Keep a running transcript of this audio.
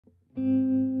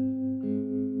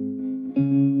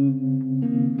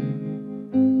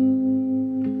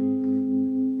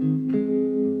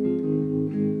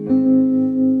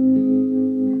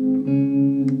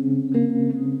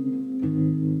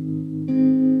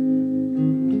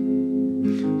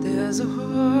There's a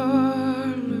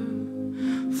whirler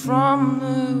from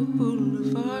the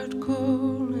boulevard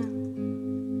calling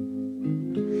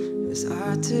as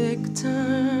I take a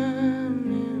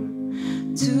turn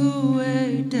into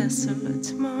a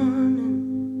desolate morning.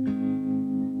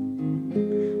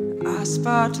 I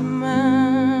spot a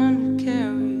man who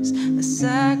carries a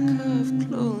sack of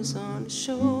clothes on his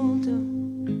shoulder.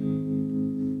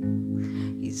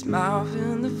 He's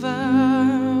mouthing the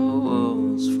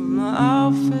vowels from the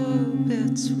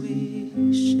alphabets we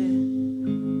share.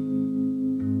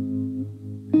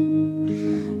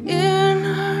 In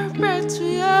our breaths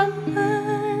we are made,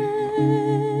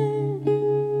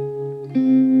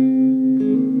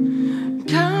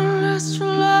 countless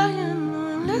relying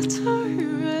on little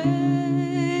erase.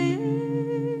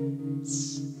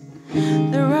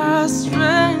 There are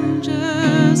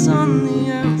strangers on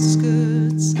the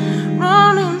outskirts,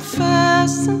 running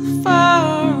fast and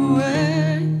far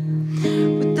away,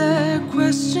 with their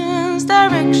questions,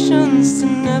 directions to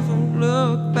never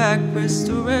look back,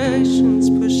 restorations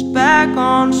pushed back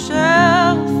on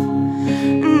shelf,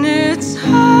 and it's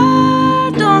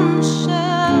hard on the shelf.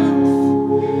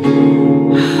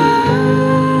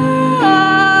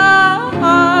 Hard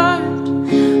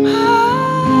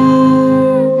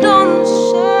on the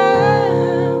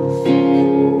shelf.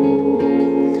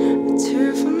 A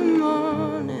tear from the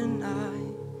morning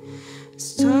light, it's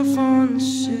tough on the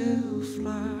shelf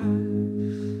life.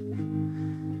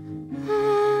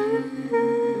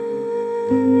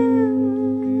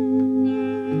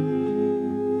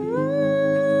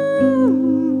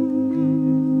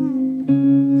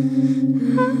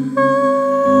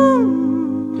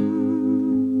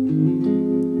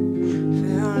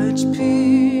 Village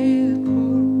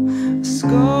people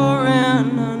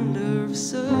scoring under a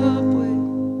subway.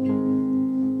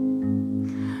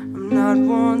 I'm not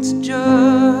one to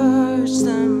judge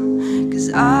them, 'cause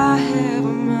I have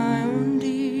my own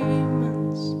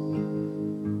demons.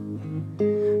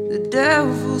 The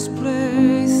devil's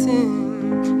plaything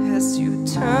has you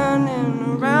turning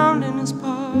around in his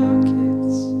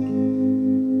pockets.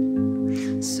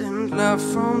 Send love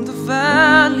from the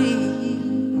valley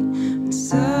and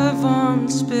serve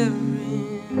unsparingly.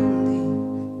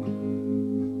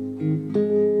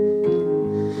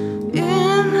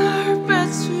 In our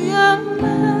breaths we are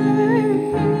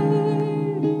made,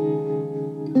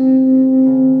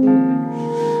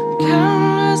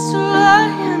 countless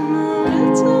relying on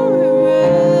little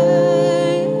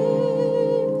erase.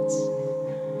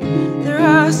 There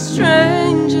are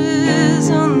strangers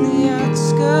on the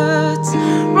outskirts,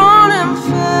 running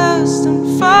fast and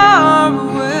far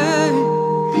away,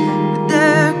 with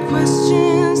their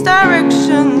questions,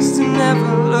 directions to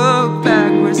never look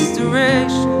back,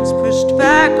 restorations pushed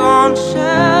back on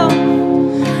shelf,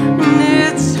 and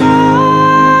it's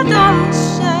hard on the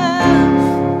shelf.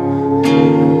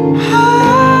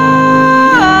 Hard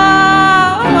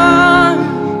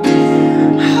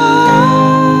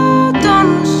on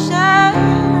the shelf.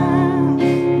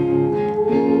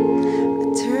 A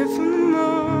tear from the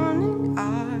morning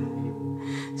eye,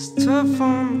 it's tough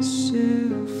on the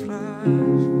shelf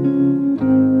life.